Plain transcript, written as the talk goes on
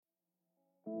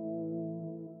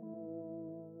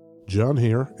John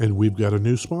here, and we've got a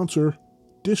new sponsor,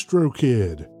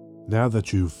 DistroKid. Now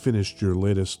that you've finished your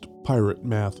latest Pirate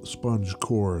Math Sponge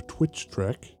Core Twitch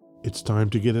trek, it's time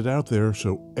to get it out there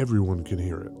so everyone can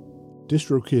hear it.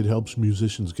 DistroKid helps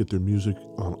musicians get their music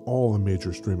on all the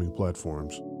major streaming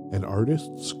platforms, and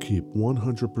artists keep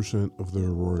 100% of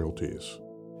their royalties.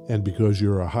 And because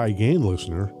you're a High Gain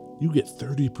listener, you get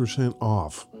 30%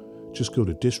 off. Just go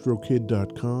to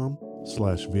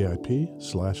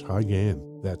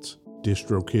distrokid.com/VIP/highgain. That's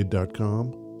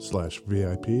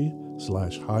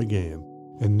distrokid.com/VIP/highgain.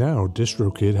 And now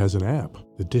DistroKid has an app.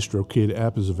 The DistroKid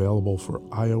app is available for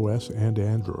iOS and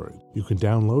Android. You can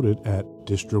download it at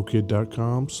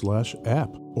distrokid.com/app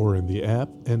or in the App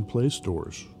and Play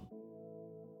stores.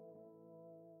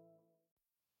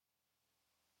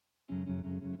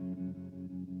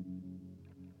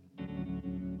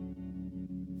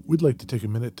 We'd like to take a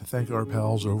minute to thank our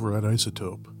pals over at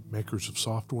Isotope, makers of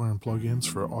software and plugins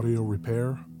for audio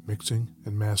repair, mixing,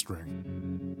 and mastering.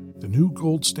 The new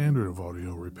gold standard of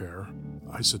audio repair,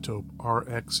 Isotope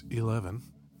RX11,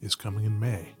 is coming in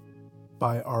May.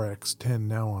 Buy RX10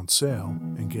 now on sale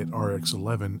and get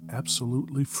RX11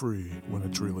 absolutely free when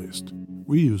it's released.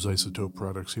 We use Isotope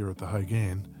products here at the High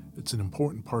Gain. It's an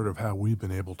important part of how we've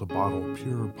been able to bottle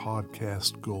pure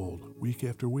podcast gold week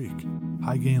after week.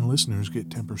 High Gain listeners get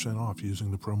 10% off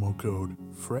using the promo code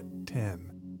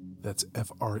FRET10. That's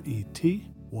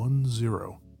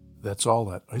FRET10. That's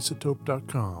all at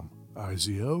isotope.com.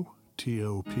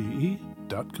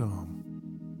 isotope.com.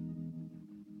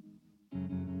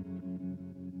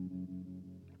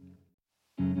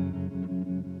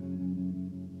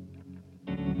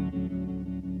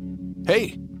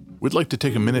 Hey! We'd like to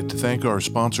take a minute to thank our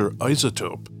sponsor,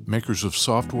 Isotope, makers of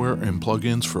software and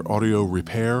plugins for audio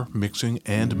repair, mixing,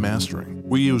 and mastering.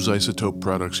 We use Isotope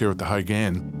products here at the High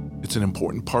Gain. It's an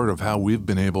important part of how we've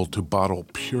been able to bottle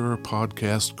pure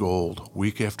podcast gold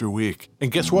week after week.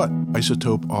 And guess what?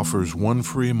 Isotope offers 1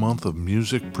 free month of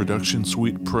Music Production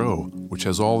Suite Pro, which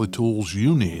has all the tools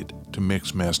you need to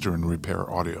mix, master, and repair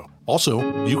audio.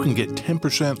 Also, you can get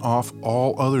 10% off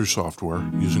all other software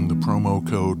using the promo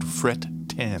code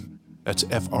FRET10. That's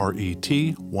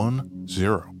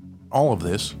FRET10. All of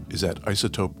this is at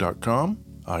isotope.com,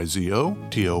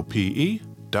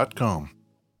 isotope.com.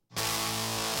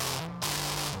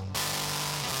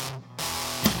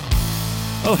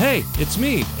 Oh, hey, it's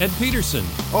me, Ed Peterson.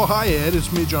 Oh, hi, Ed.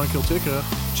 It's me, John Kiltica.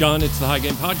 John, it's the High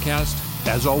Gain Podcast.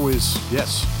 As always,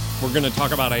 yes. We're going to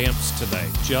talk about amps today.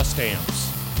 Just amps.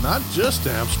 Not just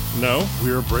amps. No?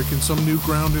 We are breaking some new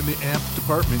ground in the amp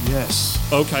department, yes.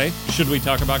 Okay. Should we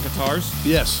talk about guitars?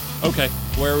 Yes. Okay.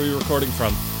 Where are we recording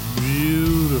from?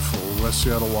 Beautiful West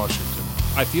Seattle, Washington.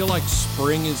 I feel like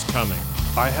spring is coming.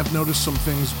 I have noticed some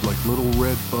things like little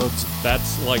red buds.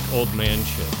 That's like old man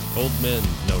shit. Old men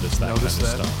notice that kind of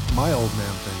stuff. My old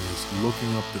man thing is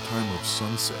looking up the time of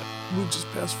sunset. We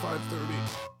just passed 5:30.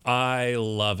 I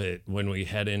love it when we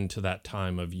head into that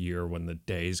time of year when the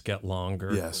days get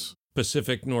longer. Yes.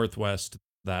 Pacific Northwest,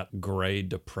 that gray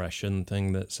depression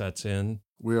thing that sets in.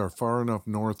 We are far enough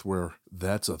north where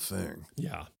that's a thing.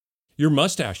 Yeah. Your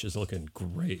mustache is looking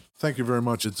great. Thank you very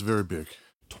much. It's very big.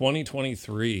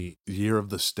 2023. Year of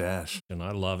the stash. And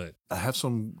I love it. I have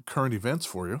some current events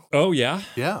for you. Oh, yeah?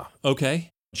 Yeah.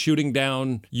 Okay. Shooting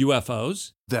down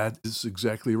UFOs? That is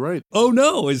exactly right. Oh,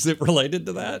 no. Is it related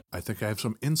to that? I think I have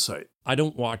some insight. I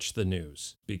don't watch the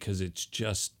news because it's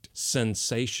just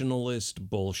sensationalist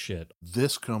bullshit.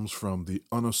 This comes from the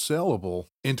unassailable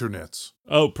internets.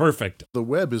 Oh, perfect. The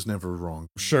web is never wrong.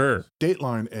 Sure.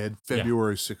 Dateline, Ed,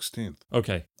 February 16th.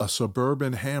 Okay. A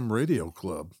suburban ham radio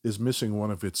club is missing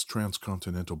one of its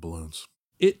transcontinental balloons.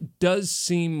 It does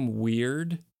seem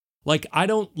weird. Like, I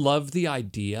don't love the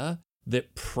idea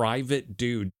that private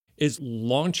dude is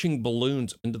launching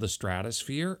balloons into the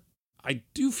stratosphere. I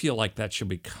do feel like that should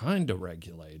be kind of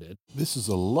regulated. This is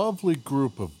a lovely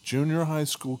group of junior high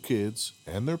school kids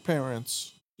and their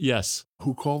parents. Yes.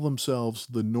 Who call themselves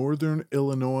the Northern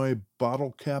Illinois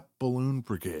Bottle Cap Balloon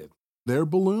Brigade. Their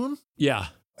balloon? Yeah.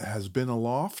 Has been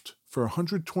aloft for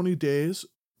 120 days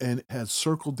and has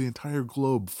circled the entire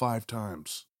globe 5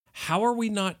 times. How are we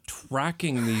not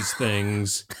tracking these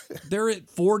things? They're at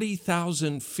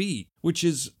 40,000 feet, which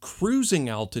is cruising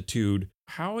altitude.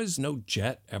 How has no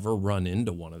jet ever run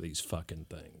into one of these fucking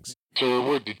things? Sir,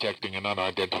 we're detecting an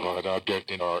unidentified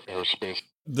object in our airspace.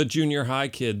 The junior high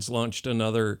kids launched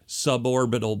another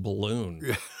suborbital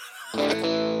balloon.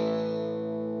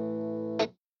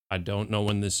 I don't know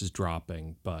when this is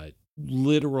dropping, but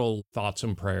literal thoughts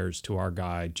and prayers to our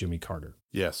guy, Jimmy Carter.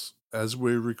 Yes. As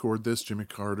we record this, Jimmy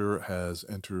Carter has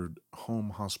entered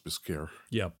home hospice care.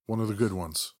 Yep. One of the good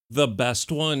ones. The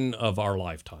best one of our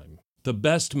lifetime. The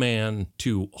best man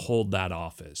to hold that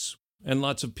office. And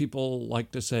lots of people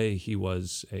like to say he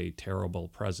was a terrible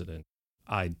president.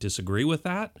 I disagree with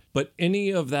that, but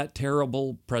any of that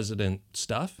terrible president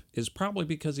stuff is probably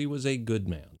because he was a good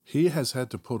man. He has had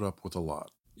to put up with a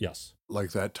lot. Yes.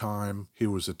 Like that time he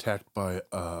was attacked by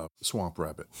a swamp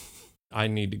rabbit. I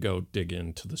need to go dig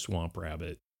into the swamp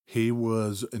rabbit. He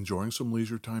was enjoying some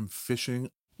leisure time fishing,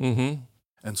 Mm-hmm.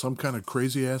 and some kind of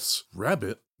crazy-ass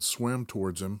rabbit swam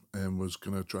towards him and was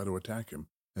going to try to attack him.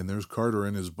 And there's Carter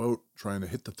in his boat trying to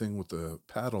hit the thing with the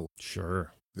paddle.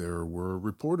 Sure. There were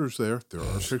reporters there. There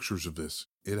are pictures of this.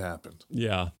 It happened.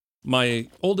 Yeah. My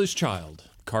oldest child,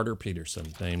 Carter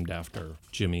Peterson, named after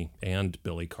Jimmy and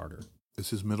Billy Carter. Is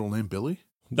his middle name Billy?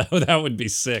 That would be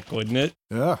sick, wouldn't it?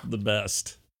 Yeah. The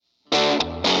best.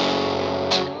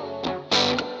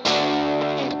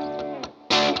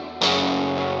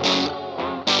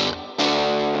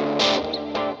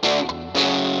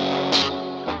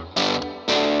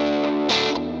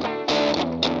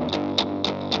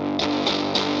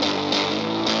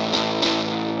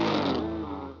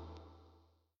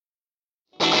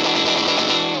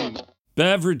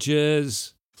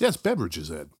 Beverages. Yes,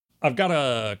 beverages, Ed. I've got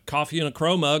a coffee in a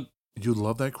crow mug. You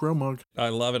love that crow mug. I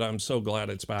love it. I'm so glad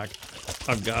it's back.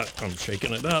 I'm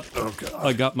shaking it up. Oh, God.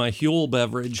 I got my Huel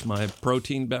beverage, my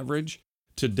protein beverage.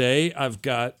 Today, I've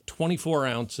got 24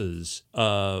 ounces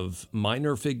of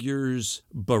Minor Figures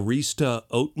barista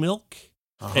oat milk,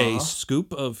 a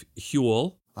scoop of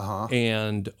Huel,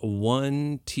 and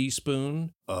 1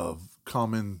 teaspoon of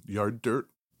common yard dirt.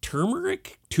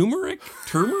 turmeric.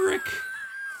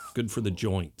 Good for the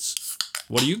joints.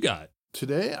 What do you got?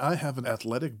 Today, I have an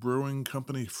Athletic Brewing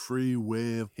Company Free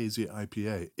Wave Hazy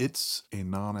IPA. It's a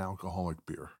non-alcoholic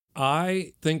beer.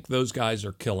 I think those guys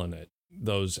are killing it,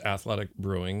 those Athletic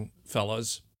Brewing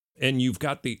fellas. And you've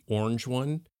got the orange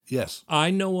one. Yes.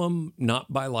 I know them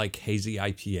not by like Hazy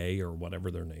IPA or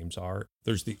whatever their names are.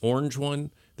 There's the orange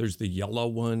one, there's the yellow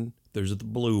one, there's the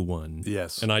blue one.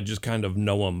 Yes. And I just kind of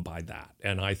know them by that.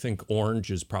 And I think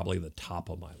orange is probably the top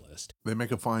of my list. They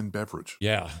make a fine beverage.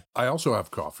 Yeah. I also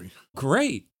have coffee.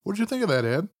 Great. What did you think of that,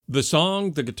 Ed? The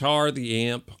song, the guitar, the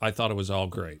amp, I thought it was all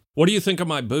great. What do you think of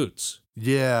my boots?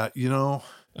 Yeah,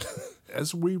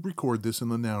 as we record this in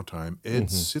the now time, Ed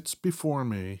sits before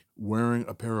me wearing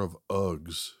a pair of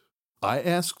Uggs. I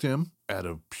asked him, out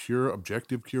of pure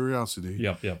objective curiosity,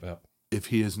 Yep. if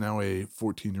he is now a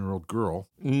 14-year-old girl.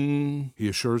 He He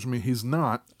assures me he's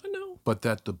not, I know. but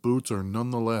that the boots are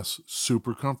nonetheless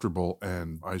super comfortable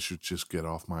and I should just get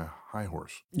off my high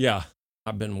horse. Yeah.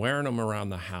 I've been wearing them around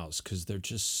the house because they're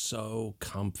just so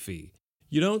comfy.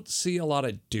 You don't see a lot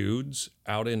of dudes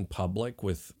out in public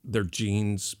with their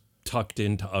jeans tucked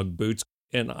into Ugg boots.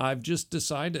 And I've just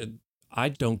decided I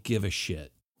don't give a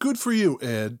shit. Good for you,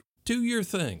 Ed. Do your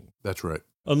thing. That's right.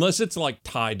 Unless it's like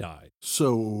tie-dye.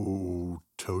 So,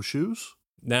 toe shoes?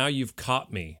 Now you've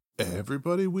caught me.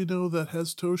 Everybody we know that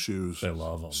has toe shoes They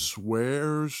love them.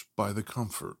 swears by the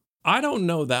comfort. I don't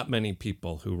know that many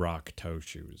people who rock toe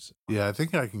shoes. Yeah, I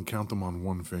think I can count them on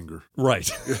one finger.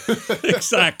 Right.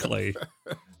 Exactly.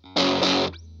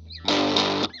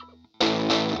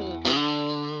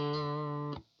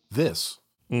 This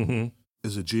Mm-hmm.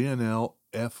 is a G&L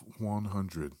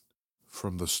F-100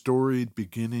 from the storied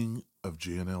beginning of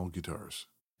G&L guitars.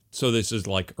 So this is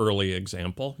like early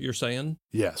example, you're saying?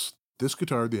 Yes, this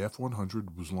guitar, the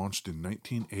F-100, was launched in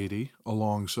 1980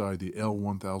 alongside the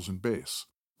L-1000 bass.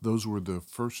 Those were the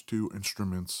first two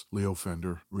instruments Leo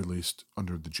Fender released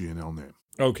under the G&L name.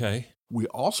 Okay. We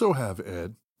also have,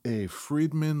 Ed, a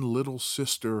Friedman Little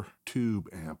Sister tube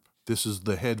amp. This is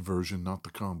the head version, not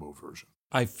the combo version.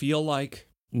 I feel like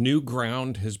new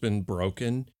ground has been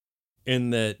broken in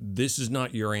that this is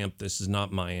not your amp, this is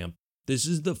not my amp. This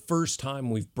is the first time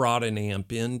we've brought an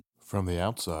amp in. From the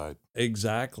outside.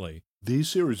 Exactly. These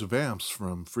series of amps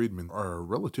from Friedman are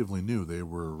relatively new. They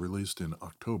were released in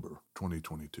October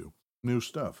 2022. New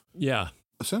stuff. Yeah.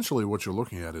 Essentially, what you're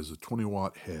looking at is a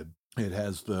 20-watt head. It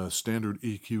has the standard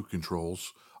EQ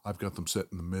controls. I've got them set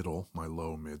in the middle, my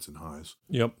low, mids, and highs.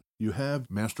 Yep. You have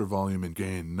master volume and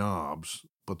gain knobs,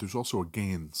 but there's also a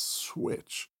gain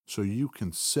switch. So you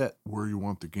can set where you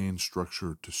want the gain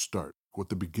structure to start, what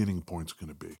the beginning point's going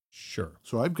to be. Sure.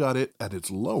 So I've got it at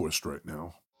its lowest right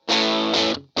now.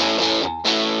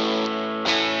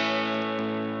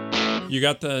 You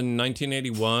got the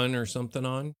 1981 or something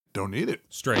on? Don't need it.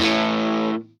 Straight.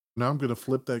 Now I'm going to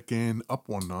flip that gain up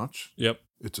one notch. Yep.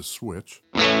 It's a switch.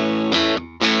 Now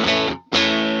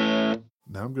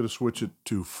I'm going to switch it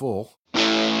to full.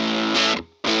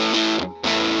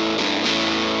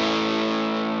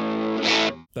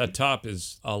 That top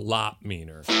is a lot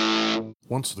meaner.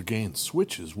 Once the gain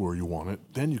switches where you want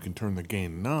it, then you can turn the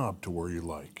gain knob to where you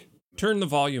like. Turn the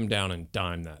volume down and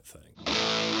dime that thing.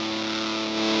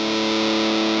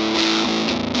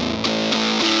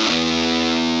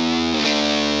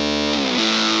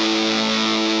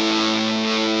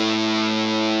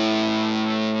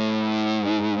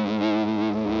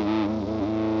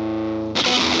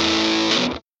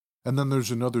 And then there's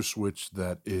another switch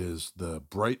that is the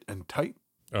bright and tight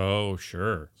Oh,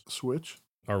 sure. switch.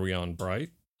 Are we on bright?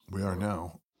 We are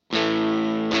now.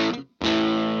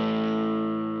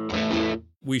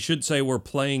 We should say we're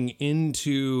playing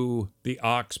into the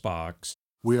aux box.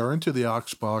 We are into the aux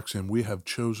box, and we have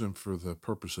chosen for the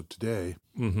purpose of today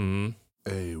Mm-hmm.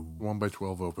 a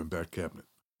 1x12 open back cabinet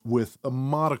with a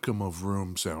modicum of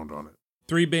room sound on it.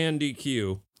 3-band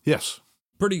EQ. Yes.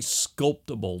 Pretty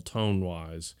sculptable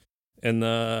tone-wise. And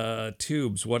the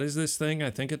tubes, what is this thing? I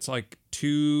think it's like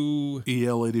 2...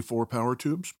 EL84 power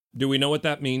tubes? Do we know what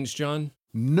that means, John?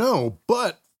 No,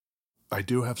 but I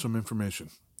do have some information.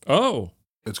 Oh,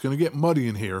 It's going to get muddy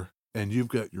in here, and you've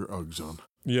got your Uggs on.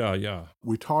 yeah.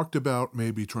 We talked about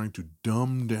maybe trying to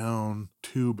dumb down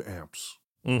tube amps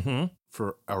Mm-hmm.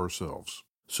 for ourselves.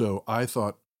 So I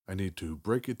thought I need to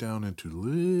break it down into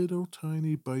little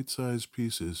tiny bite-sized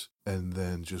pieces and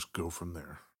then just go from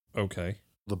there. Okay.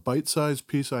 The bite-sized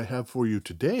piece I have for you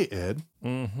today, Ed,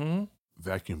 Mm-hmm.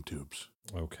 vacuum tubes.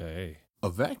 Okay.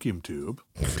 A vacuum tube?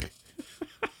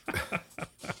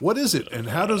 What is it and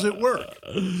how does it work?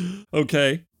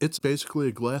 Okay. It's basically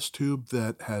a glass tube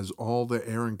that has all the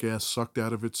air and gas sucked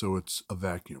out of it, so it's a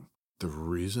vacuum. The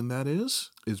reason that is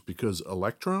because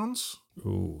electrons,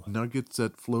 Ooh. nuggets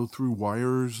that flow through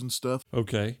wires and stuff,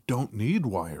 Okay. don't need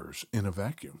wires in a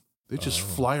vacuum. They just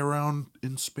fly around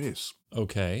in space.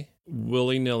 Okay.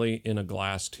 Willy-nilly in a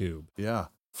glass tube. Yeah.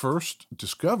 First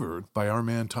discovered by our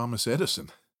man Thomas Edison.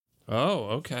 Oh,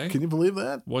 okay. Can you believe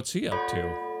that? What's he up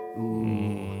to?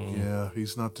 Ooh, yeah,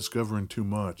 he's not discovering too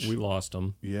much. We lost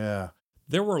him. Yeah.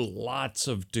 There were lots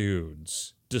of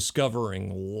dudes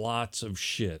discovering lots of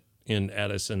shit in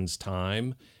Edison's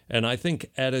time. And I think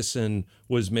Edison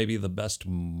was maybe the best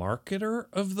marketer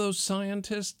of those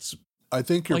scientists. I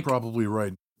think you're Like- probably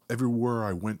right. Everywhere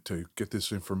I went to get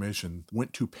this information,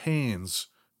 went to pains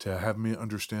to have me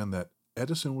understand that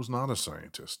Edison was not a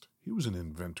scientist. He was an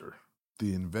inventor,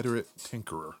 the inveterate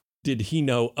tinkerer. Did he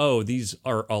know, oh, these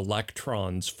are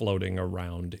electrons floating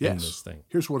around in Yes. this thing?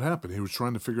 Here's what happened. He was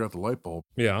trying to figure out the light bulb.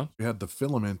 Yeah, He had the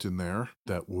filament in there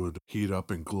that would heat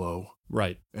up and glow.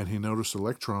 right. And he noticed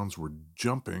electrons were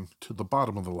jumping to the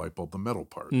bottom of the light bulb, the metal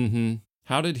part. Mm-hmm.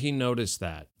 How did he notice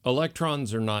that?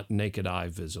 Electrons are not naked eye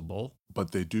visible.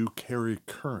 But they do carry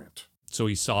current, So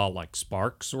he saw like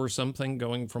sparks or something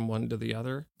going from one to the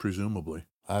other? presumably.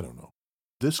 I don't know.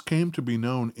 This came to be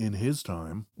known in his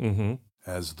time Mm-hmm.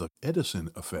 as the Edison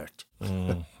effect.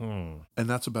 Mm-hmm. And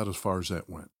that's about as far as that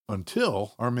went.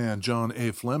 Until our man John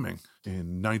A. Fleming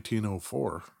in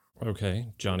 1904. Okay,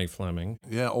 Johnny Fleming.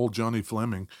 Yeah, old Johnny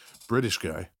Fleming, British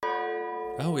guy.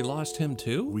 Oh, we lost him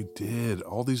too? We did.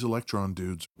 All these electron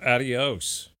dudes.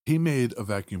 Adios. He made a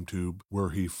vacuum tube where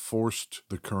he forced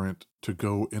the current to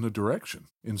go in a direction.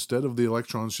 Instead of the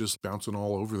electrons just bouncing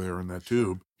all over there in that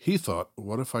tube, he thought,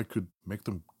 what if I could make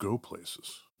them go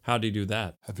places? How'd he do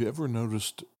that? Have you ever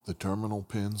noticed the terminal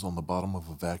pins on the bottom of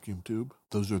a vacuum tube?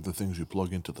 Those are the things you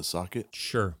plug into the socket.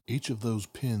 Sure. Each of those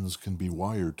pins can be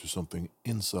wired to something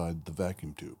inside the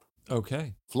vacuum tube.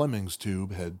 Okay. Fleming's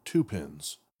tube had 2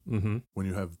 pins. Mm-hmm. When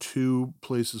you have 2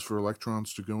 places for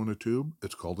electrons to go in a tube,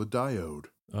 it's called a diode.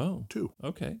 Oh, 2.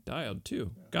 okay. Diode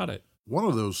too. Got it. One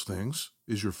of those things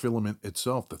is your filament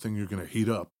itself, the thing you're going to heat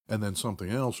up, and then something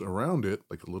else around it,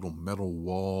 like a little metal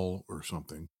wall or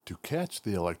something, to catch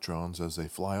the electrons as they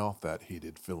fly off that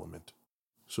heated filament.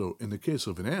 So in the case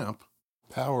of an amp,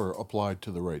 power applied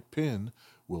to the right pin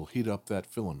will heat up that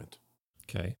filament.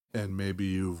 Okay. And maybe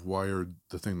you've wired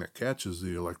the thing that catches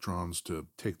the electrons to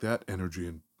take that energy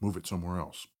and move it somewhere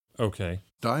else. Okay.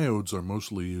 Diodes are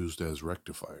mostly used as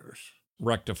rectifiers.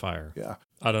 Rectifier. Yeah.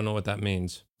 I don't know what that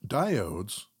means.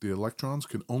 Diodes, the electrons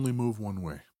can only move one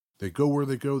way. They go where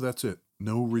they go, that's it.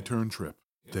 No return trip.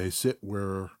 They sit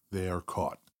where they are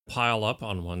caught. Pile up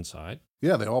on one side.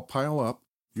 Yeah, they all pile up.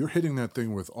 You're hitting that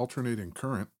thing with alternating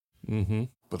current, Mm-hmm.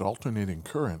 but alternating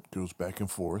current goes back and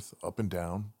forth, up and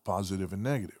down, positive and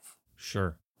negative.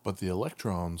 Sure. But the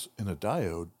electrons in a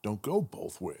diode don't go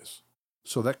both ways.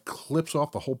 So that clips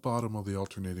off the whole bottom of the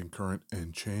alternating current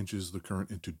and changes the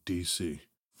current into DC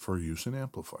for use in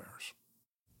amplifiers.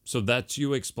 So that's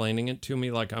you explaining it to me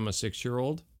like I'm a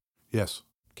 6-year-old? Yes.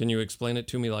 Can you explain it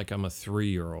to me like I'm a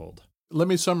 3-year-old? Let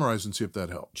me summarize and see if that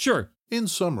helps. Sure. In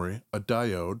summary, a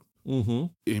diode Mm-hmm.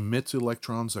 emits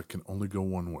electrons that can only go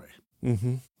one way,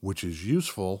 Mm-hmm. which is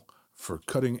useful for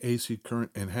cutting AC current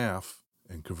in half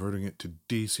and converting it to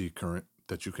DC current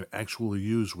that you can actually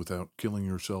use without killing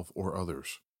yourself or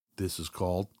others. This is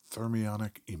called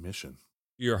thermionic emission.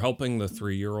 You're helping the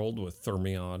 3-year-old with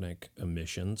thermionic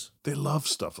emissions. They love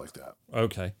stuff like that.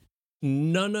 Okay.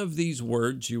 None of these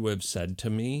words you have said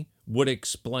to me would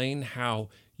explain how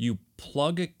you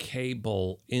plug a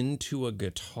cable into a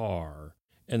guitar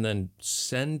and then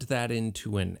send that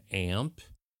into an amp,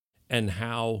 and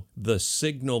how the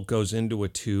signal goes into a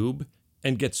tube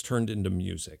and gets turned into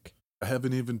music. I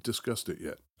haven't even discussed it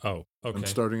yet. Oh, okay. I'm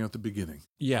starting at the beginning.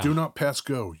 Yeah. Do not pass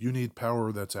go. You need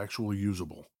power that's actually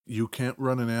usable. You can't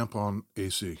run an amp on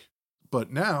AC. But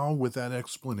now, with that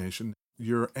explanation,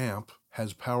 your amp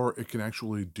has power it can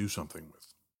actually do something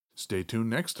with. Stay tuned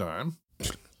next time.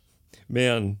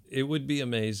 Man, it would be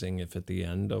amazing if at the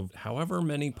end of however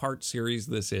many part series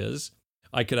this is,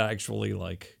 I could actually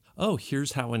oh,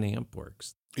 here's how an amp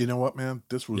works. You know what, man?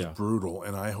 This was Yeah. brutal,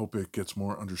 and I hope it gets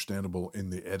more understandable in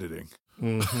the editing.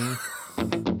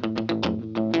 Mm-hmm.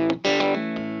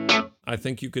 I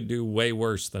think you could do way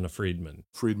worse than a Friedman,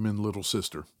 Friedman Little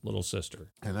Sister. little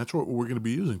sister. And that's what we're going to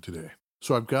be using today.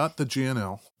 So I've got the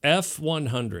G&L.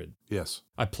 F-100. Yes.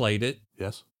 I played it.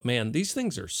 Yes. Man, these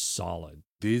things are solid.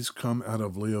 These come out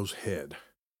of Leo's head.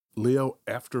 Leo,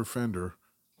 after Fender,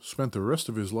 spent the rest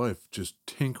of his life just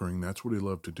tinkering. That's what he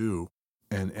loved to do.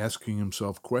 And asking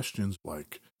himself questions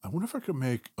like, I wonder if I could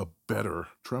make a better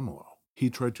tremolo. He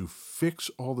tried to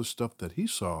fix all the stuff that he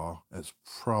saw as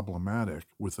problematic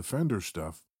with the Fender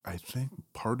stuff. I think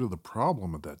part of the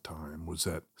problem at that time was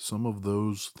that some of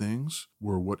those things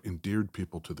were what endeared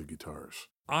people to the guitars.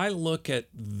 I look at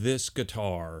this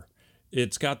guitar.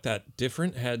 It's got that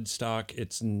different headstock.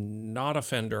 It's not a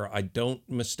Fender. I don't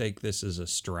mistake this as a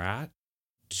Strat.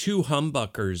 2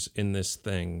 humbuckers in this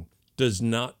thing does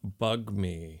not bug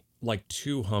me like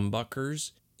 2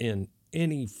 humbuckers in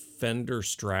any Fender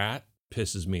Strat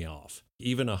pisses me off.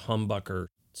 Even a humbucker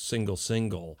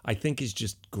single, I think is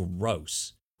just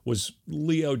gross. Was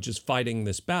Leo just fighting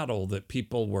this battle that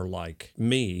people were like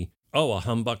me, oh, a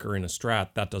humbucker in a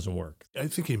Strat, that doesn't work. I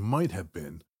think he might have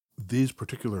been. These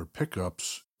particular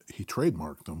pickups, he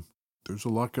trademarked them. There's a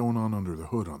lot going on under the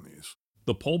hood on these.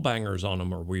 The pole bangers on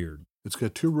them are weird. It's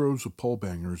got 2 rows of pole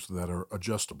bangers that are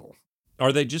adjustable.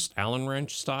 Are they just Allen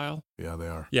wrench style? Yeah, they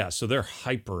are. Yeah, so they're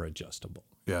hyper adjustable.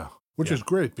 Yeah, which Yeah. is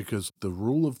great because the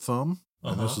rule of thumb,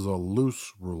 and this Uh-huh. is a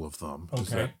loose rule of thumb,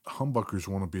 is Okay. that humbuckers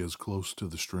want to be as close to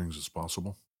the strings as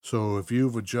possible. So if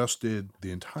you've adjusted the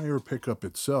entire pickup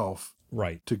itself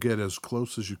Right. to get as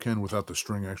close as you can without the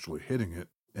string actually hitting it,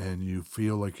 and you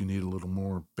feel like you need a little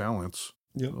more balance,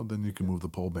 Yep. well, then you can move the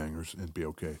pole bangers and be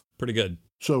okay. Pretty good.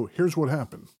 So here's what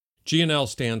happened. G&L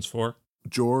stands for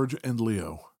George and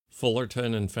Leo.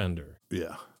 Fullerton and Fender.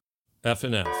 Yeah. F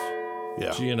and F.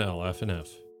 Yeah. G&L, F and F.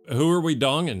 Who are we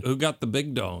donging? Who got the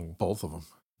big dong? Both of them.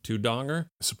 2 donger?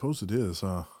 I suppose it is,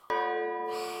 huh?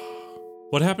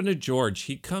 What happened to George?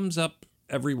 He comes up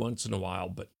every once in a while,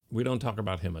 but we don't talk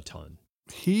about him a ton.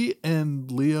 He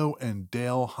and Leo and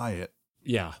Dale Hyatt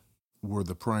Yeah. were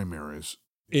the primaries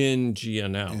In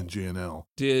G&L. in G&L.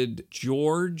 Did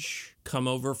George come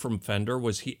over from Fender?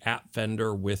 Was he at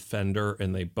Fender with Fender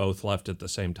and they both left at the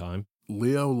same time?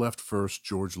 Leo left first,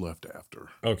 George left after.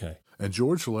 Okay. And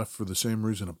George left for the same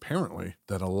reason, apparently,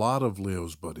 that a lot of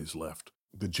Leo's buddies left.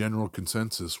 The general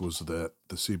consensus was that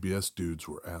the CBS dudes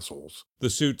were assholes. The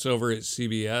suits over at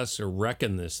CBS are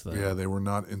wrecking this thing. Yeah, they were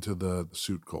not into the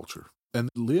suit culture. And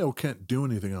Leo can't do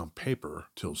anything on paper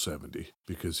till 70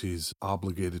 because he's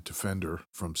obligated to Fender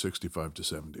from 65 to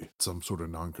 70. Some sort of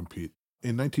non-compete.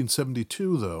 In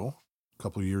 1972, though, a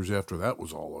couple of years after that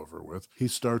was all over with, he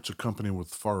starts a company with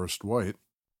Forrest White,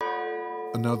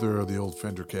 another of the old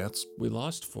Fender cats. We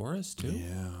lost Forrest, too?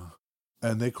 Yeah.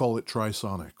 And they call it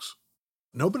Trisonics.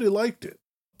 Nobody liked it.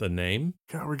 The name?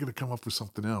 God, we're going to come up with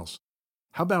something else.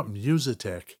 How about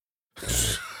Musitech?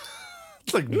 It's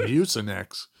like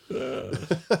Mucinex.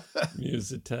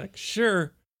 Musitech.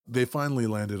 Sure. They finally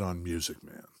landed on Music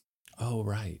Man. Oh,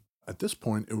 right. At this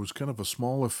point, it was kind of a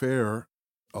small affair.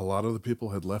 A lot of the people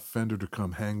had left Fender to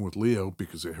come hang with Leo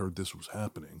because they heard this was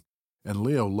happening. And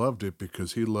Leo loved it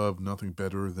because he loved nothing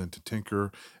better than to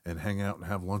tinker and hang out and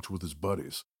have lunch with his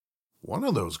buddies. One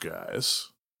of those guys,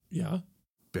 Yeah.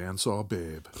 Bandsaw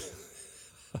Babe.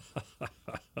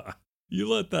 You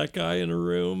let that guy in a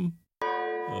room?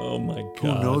 Oh, my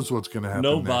God. Who knows what's going to happen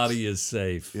Nobody next. is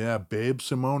safe. Yeah, Babe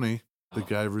Simone, the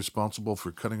guy responsible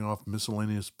for cutting off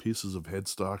miscellaneous pieces of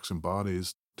headstocks and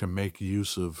bodies to make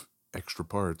use of extra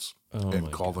parts Oh and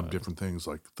my call them God. different things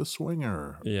like the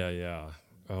Swinger Yeah.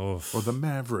 Oh. or the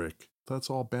Maverick. That's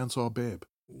all bandsaw babe.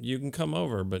 You can come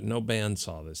over, but no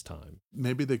bandsaw this time.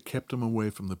 Maybe they kept them away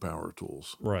from the power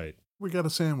tools. Right. We got a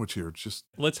sandwich here. Just,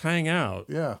 Let's hang out.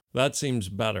 yeah. That seems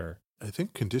better. I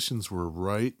think conditions were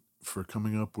right for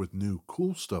coming up with new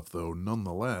cool stuff, though,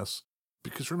 nonetheless.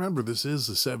 Because remember, this is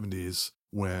the 70s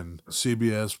when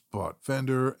CBS bought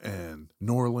Fender and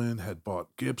Norlin had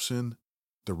bought Gibson.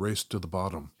 The race to the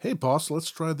bottom. Hey, boss,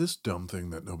 let's try this dumb thing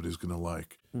that nobody's going to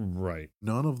like. Right.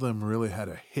 None of them really had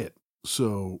a hit,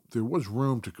 so there was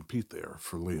room to compete there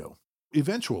for Leo.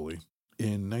 Eventually,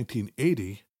 in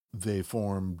 1980, they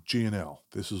formed G&L.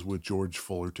 This is with George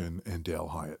Fullerton and Dale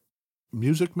Hyatt.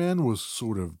 Music Man was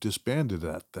sort of disbanded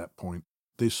at that point.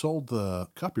 They sold the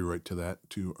copyright to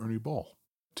that to Ernie Ball.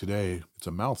 Today, it's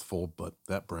a mouthful, but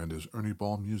that brand is Ernie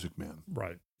Ball Music Man.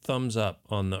 Right. Thumbs up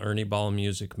on the Ernie Ball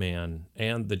Music Man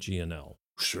and the G&L.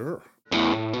 Sure.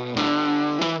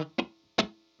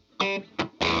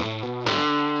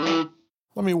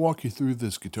 Let me walk you through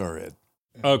this guitar, Ed.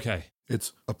 Okay.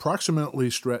 It's approximately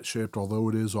Strat-shaped, although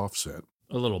it is offset.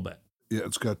 A little bit. Yeah,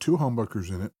 it's got 2 humbuckers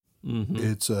in it. Mm-hmm.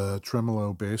 It's a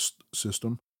tremolo-based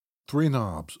system. 3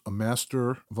 knobs, a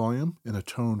master volume, and a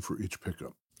tone for each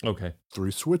pickup. Okay. 3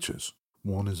 switches.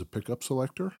 One is a pickup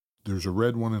selector. There's a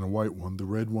red one and a white one. The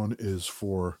red one is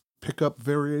for pickup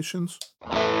variations.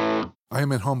 I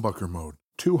am in humbucker mode.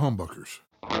 2 humbuckers.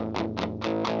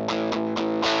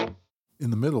 In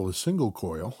the middle is single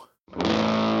coil.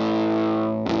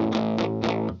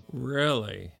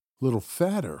 Really? Little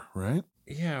fatter, right?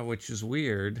 Yeah, which is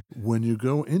weird. When you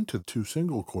go into 2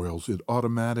 single coils, it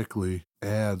automatically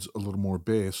adds a little more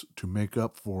bass to make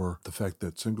up for the fact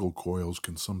that single coils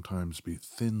can sometimes be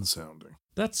thin sounding.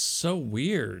 That's so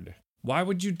weird. Why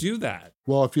would you do that?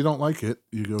 Well, if you don't like it,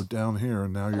 you go down here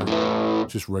and now you're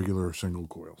just regular single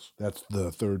coils. That's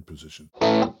the 3rd position.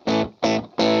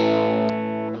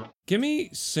 Give me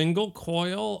single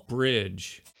coil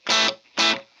bridge.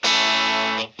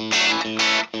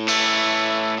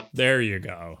 There you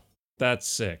go. That's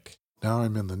sick. Now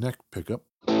I'm in the neck pickup.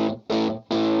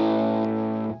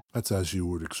 That's as you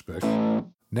would expect.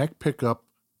 Neck pickup,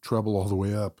 treble all the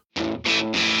way up.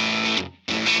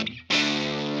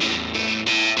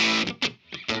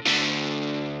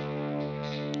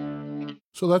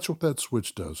 So that's what that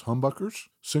switch does. Humbuckers,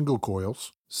 single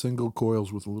coils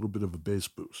with a little bit of a bass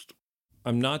boost.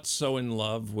 I'm not so in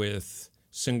love with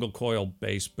single coil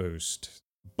bass boost,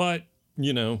 but,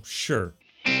 sure.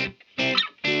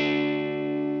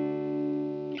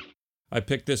 I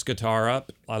picked this guitar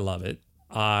up. I love it.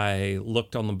 I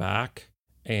looked on the back,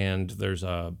 and there's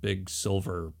a big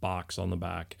silver box on the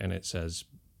back, and it says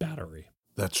battery.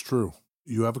 That's true.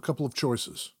 You have a couple of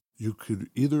choices. You could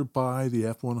either buy the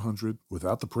F-100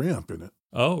 without the preamp in it.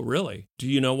 Oh, really? Do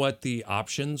you know what the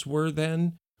options were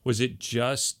then? Was it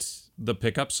just the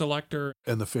pickup selector?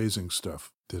 And the phasing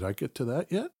stuff. Did I get to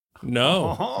that yet?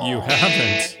 No, you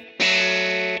haven't.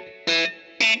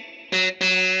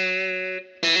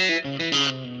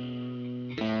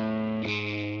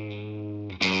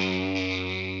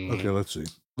 Okay, let's see.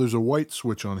 There's a white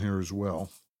switch on here as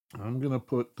well. I'm going to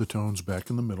put the tones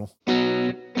back in the middle.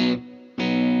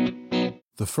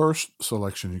 The first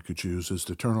selection you could choose is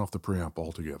to turn off the preamp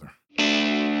altogether.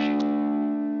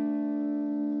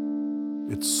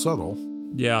 It's subtle.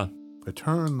 Yeah. I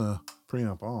turn the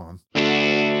preamp on.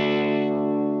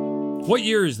 What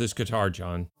year is this guitar,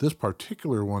 John? This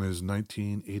particular one is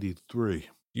 1983.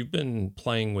 You've been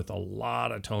playing with a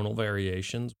lot of tonal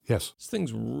variations. Yes. This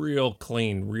thing's real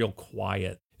clean, real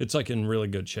quiet. It's like in really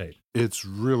good shape. It's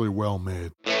really well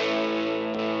made.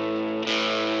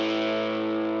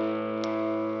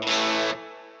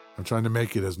 I'm trying to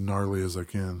make it as gnarly as I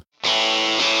can.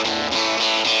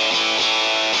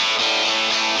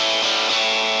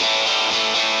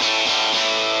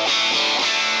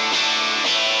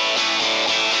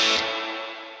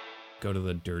 Go to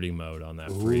the dirty mode on that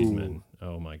Ooh. Friedman.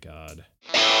 Oh my God.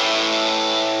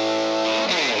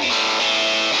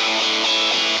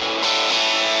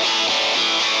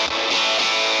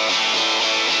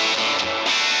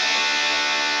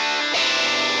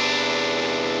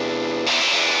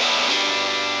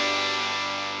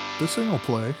 This thing will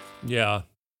play. Yeah.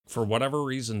 For whatever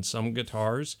reason, some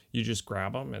guitars, you just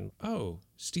grab them and, oh,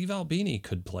 Steve Albini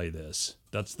could play this.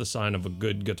 That's the sign of a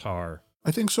good guitar.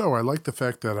 I think so. I like the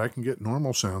fact that I can get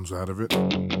normal sounds out of it,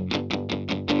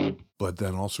 but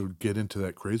then also get into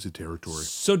that crazy territory.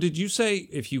 So did you say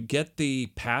if you get the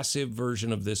passive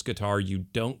version of this guitar, you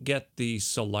don't get the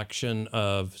selection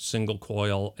of single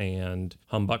coil and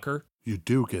humbucker? You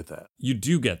do get that. You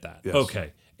do get that. Yes.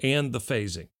 Okay. and the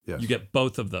phasing. Yes. You get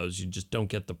both of those. You just don't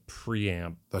get the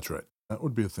preamp. That's right. That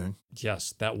would be a thing.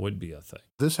 Yes, that would be a thing.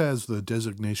 This has the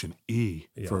designation E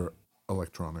Yeah. for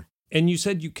electronic. And you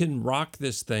said you can rock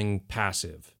this thing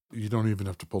passive. You don't even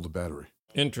have to pull the battery.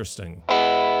 Interesting.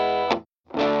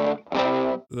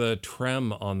 The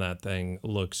trem on that thing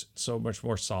looks so much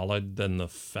more solid than the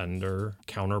Fender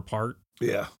counterpart,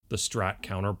 Yeah. the Strat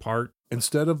counterpart.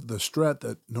 Instead of the Strat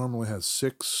that normally has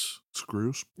 6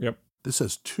 screws, Yep. this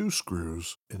has 2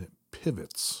 screws and it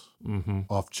pivots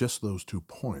off just those 2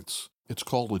 points. It's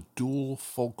called a dual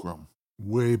fulcrum.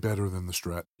 Way better than the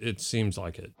Strat. It seems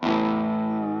like it.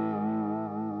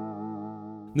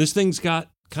 This thing's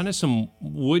got kind of some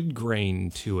wood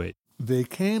grain to it. They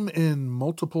came in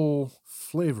multiple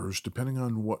flavors depending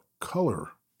on what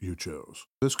color you chose.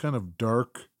 This kind of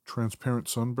dark, transparent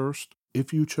sunburst,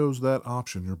 if you chose that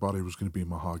option, your body was going to be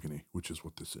mahogany, which is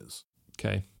what this is.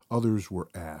 Okay. Others were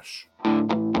ash.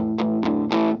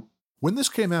 When this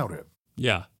came out in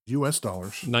Yeah. US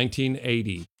dollars,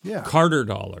 1980. yeah. Carter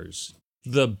dollars.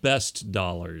 The best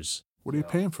dollars. What are you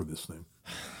paying for this thing?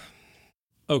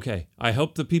 Okay. I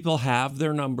hope the people have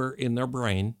their number in their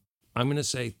brain. I'm going to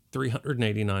say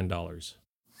 $389.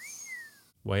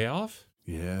 Way off?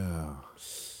 Yeah.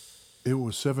 It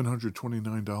was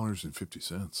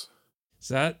 $729.50. Is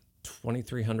that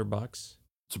 $2,300?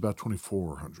 It's about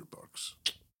 $2,400.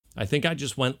 I think I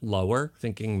just went lower,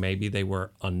 thinking maybe they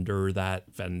were under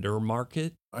that vendor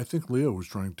market. I think Leo was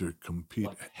trying to compete.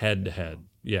 Head to head.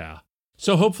 Yeah.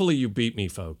 So hopefully you beat me,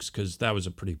 folks, because that was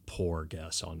a pretty poor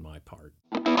guess on my part.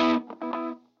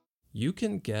 You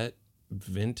can get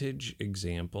vintage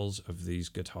examples of these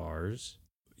guitars.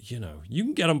 You know, you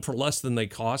can get them for less than they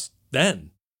cost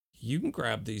then. You can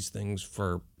grab these things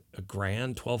for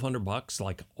 $1,000, $1,200,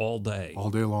 like all day. All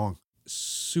day long.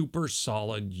 Super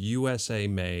solid, USA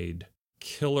made,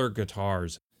 killer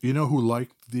guitars. You know who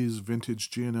liked these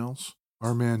vintage G&Ls?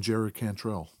 Our man Jerry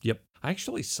Cantrell. Yep. I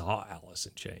actually saw Alice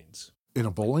in Chains. In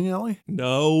a bowling alley?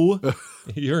 No.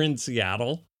 You're in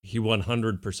Seattle. He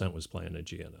 100% was playing a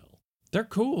G&L. They're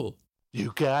cool.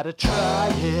 You gotta try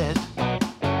it.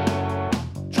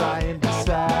 Try and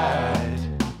decide.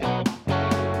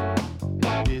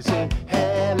 Is it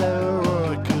hello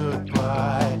or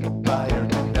goodbye? Buy or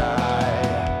deny?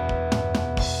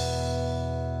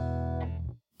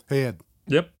 Hey, Ed.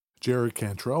 Yep. Jerry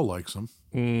Cantrell likes them.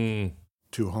 2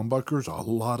 humbuckers, a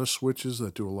lot of switches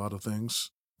that do a lot of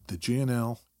things. The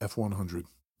G&L F-100.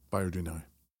 Buy or deny?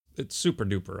 It's super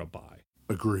duper a buy.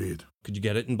 Agreed. Could you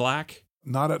get it in black?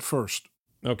 Not at first.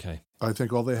 Okay. I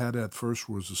think all they had at first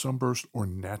was a sunburst or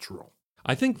natural.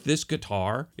 I think this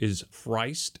guitar is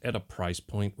priced at a price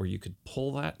point where you could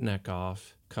pull that neck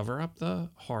off, cover up the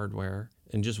hardware,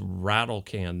 and just rattle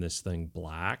can this thing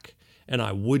black, and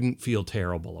I wouldn't feel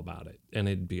terrible about it, and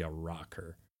it'd be a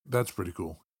rocker. That's pretty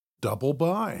cool. Double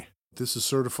buy. This is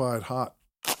certified hot.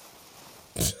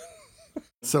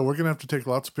 So we're going to have to take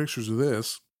lots of pictures of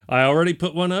this. I already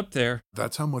put one up there.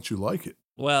 That's how much you like it.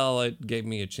 Well, it gave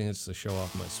me a chance to show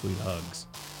off my sweet hugs.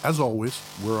 As always,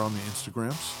 we're on the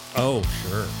Instagrams. Oh,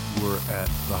 sure. We're at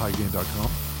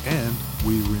thehighgain.com. And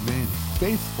we remain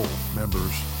faithful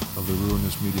members of the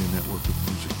Ruinous Media Network of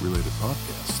music-related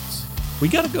podcasts. We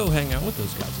got to go hang out with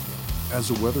those guys again. As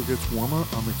the weather gets warmer,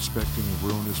 I'm expecting a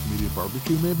Ruinous Media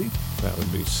barbecue, maybe. That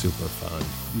would be super fun.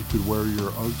 You could wear your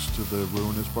Uggs to the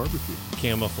Ruinous barbecue.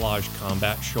 Camouflage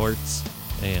combat shorts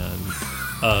and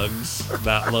Uggs,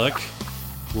 that look.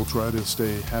 We'll try to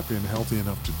stay happy and healthy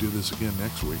enough to do this again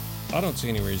next week. I don't see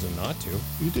any reason not to.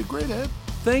 You did great, Ed.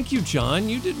 Thank you, John.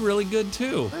 You did really good,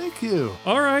 too. Thank you.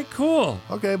 All right, cool.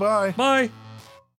 Okay, bye. Bye.